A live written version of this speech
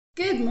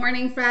Good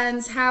morning,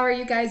 friends. How are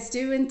you guys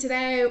doing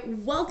today?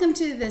 Welcome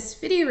to this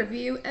video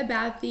review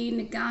about the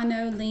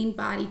Nagano Lean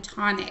Body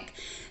Tonic.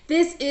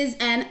 This is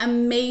an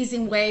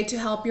amazing way to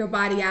help your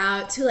body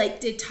out, to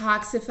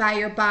detoxify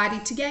your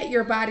body, to get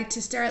your body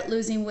to start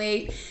losing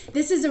weight.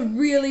 This is a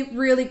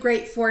really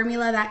great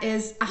formula that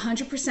is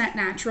 100%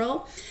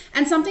 natural.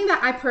 And something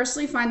that I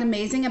personally find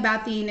amazing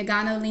about the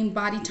Nagano Lean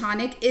Body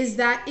Tonic is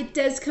that it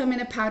does come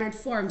in a powdered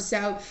form.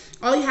 So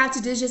all you have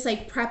to do is just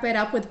prep it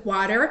up with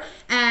water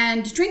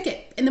and drink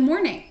it in the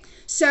morning.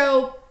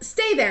 So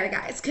stay there,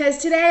 guys, because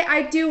today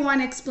I do want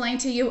to explain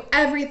to you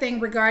everything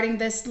regarding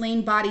this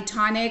Lean Body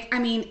Tonic. I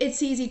mean,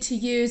 it's easy to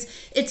use,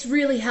 it's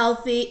really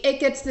healthy, it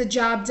gets the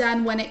job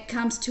done when it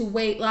comes to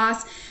weight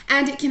loss,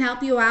 and it can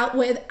help you out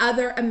with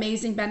other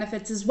amazing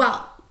benefits as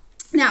well.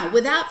 Now,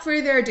 without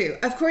further ado,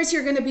 of course,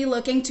 you're going to be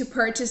looking to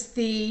purchase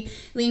the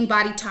Lean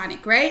Body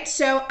Tonic, right?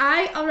 So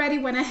I already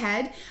went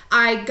ahead.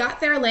 I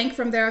got their link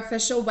from their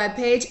official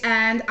webpage,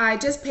 and I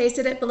just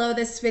pasted it below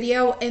this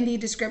video in the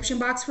description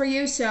box for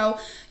you.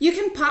 So you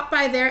can pop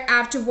by there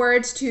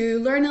afterwards to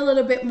learn a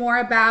little bit more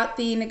about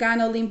the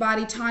Nagano Lean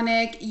Body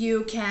Tonic.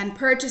 You can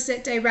purchase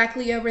it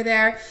directly over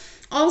there.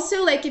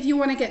 Also, if you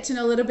want to get to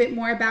know a little bit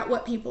more about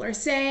what people are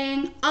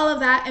saying, all of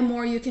that and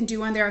more you can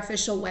do on their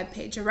official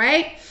webpage, all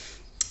right?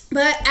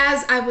 But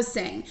as I was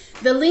saying,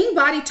 the Lean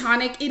Body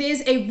Tonic, it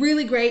is a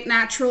really great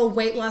natural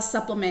weight loss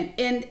supplement,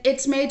 and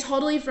it's made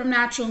totally from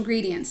natural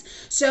ingredients.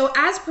 So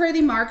as per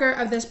the marker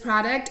of this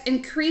product,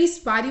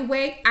 increased body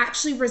weight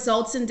actually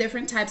results in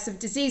different types of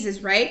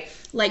diseases, right?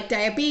 Like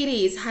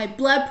diabetes, high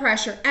blood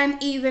pressure, and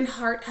even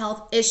heart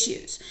health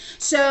issues.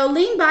 So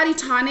Lean Body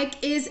Tonic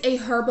is a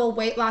herbal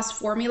weight loss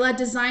formula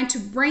designed to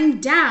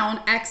bring down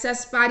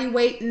excess body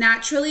weight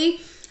naturally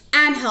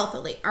and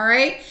healthily, all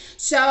right?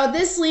 So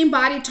this Lean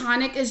Body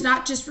Tonic is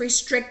not just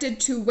restricted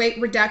to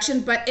weight reduction,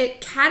 but it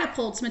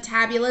catapults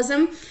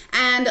metabolism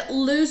and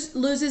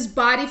loses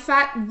body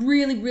fat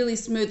really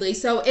smoothly.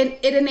 So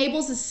it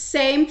enables the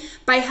same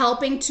by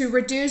helping to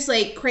reduce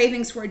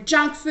cravings for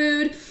junk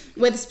food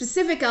with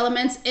specific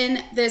elements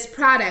in this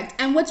product.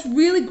 And what's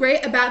really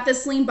great about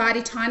this Lean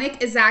Body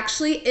Tonic is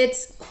actually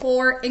its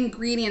core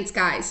ingredients,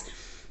 guys.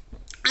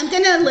 I'm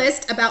gonna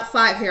list about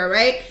 5 here,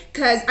 right?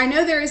 Because I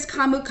know there is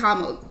camu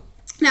camu.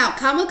 Now,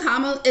 camu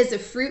camu is a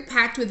fruit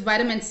packed with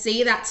vitamin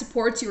C that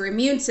supports your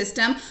immune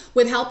system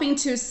with helping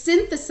to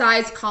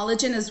synthesize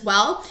collagen as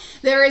well.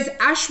 There is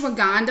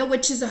ashwagandha,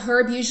 which is a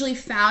herb usually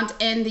found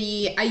in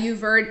the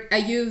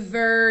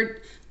Ayurvedic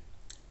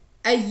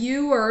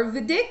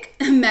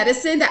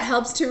medicine that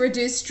helps to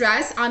reduce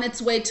stress on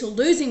its way to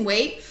losing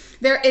weight.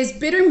 There is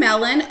bitter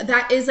melon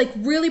that is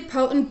really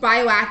potent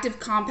bioactive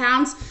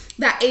compounds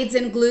that aids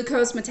in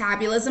glucose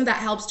metabolism that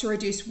helps to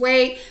reduce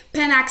weight,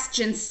 Panax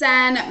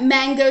ginseng,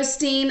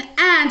 mangosteen,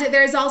 and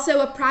there's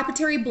also a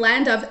proprietary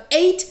blend of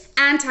 8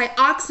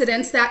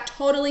 antioxidants that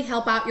totally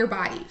help out your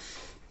body.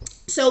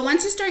 So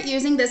once you start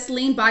using this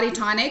Lean Body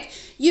Tonic,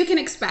 you can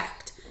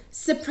expect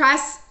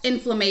suppress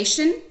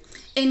inflammation,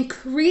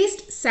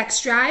 increased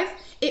sex drive.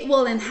 It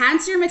will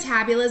enhance your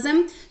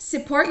metabolism,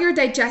 support your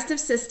digestive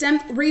system,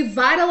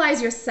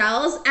 revitalize your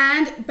cells,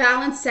 and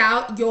balance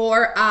out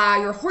your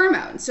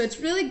hormones. So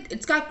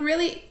it's got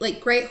really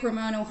great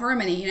hormonal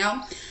harmony, you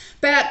know.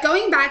 But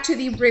going back to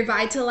the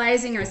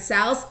revitalizing your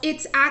cells,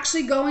 it's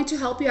actually going to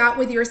help you out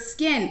with your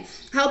skin,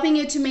 helping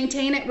you to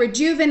maintain it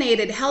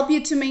rejuvenated, help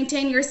you to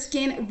maintain your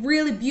skin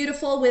really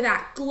beautiful with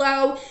that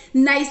glow,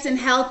 nice and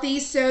healthy.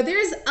 So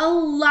there's a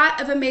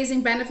lot of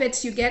amazing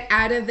benefits you get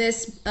out of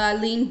this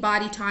Lean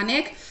Body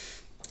Tonic.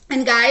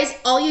 And guys,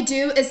 all you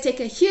do is take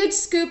a huge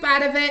scoop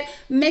out of it,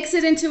 mix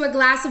it into a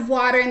glass of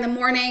water in the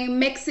morning,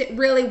 mix it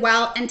really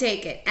well, and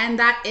take it. And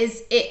that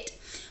is it.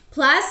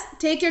 Plus,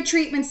 take your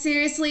treatment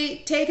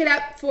seriously. Take it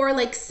up for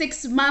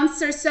 6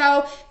 months or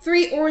so.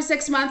 3 or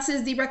 6 months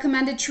is the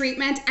recommended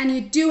treatment, and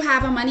you do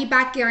have a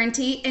money-back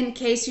guarantee in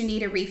case you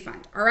need a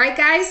refund. All right,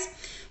 guys?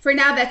 For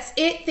now, that's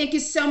it. Thank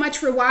you so much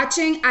for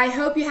watching. I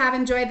hope you have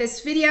enjoyed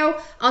this video.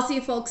 I'll see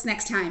you folks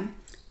next time.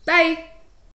 Bye.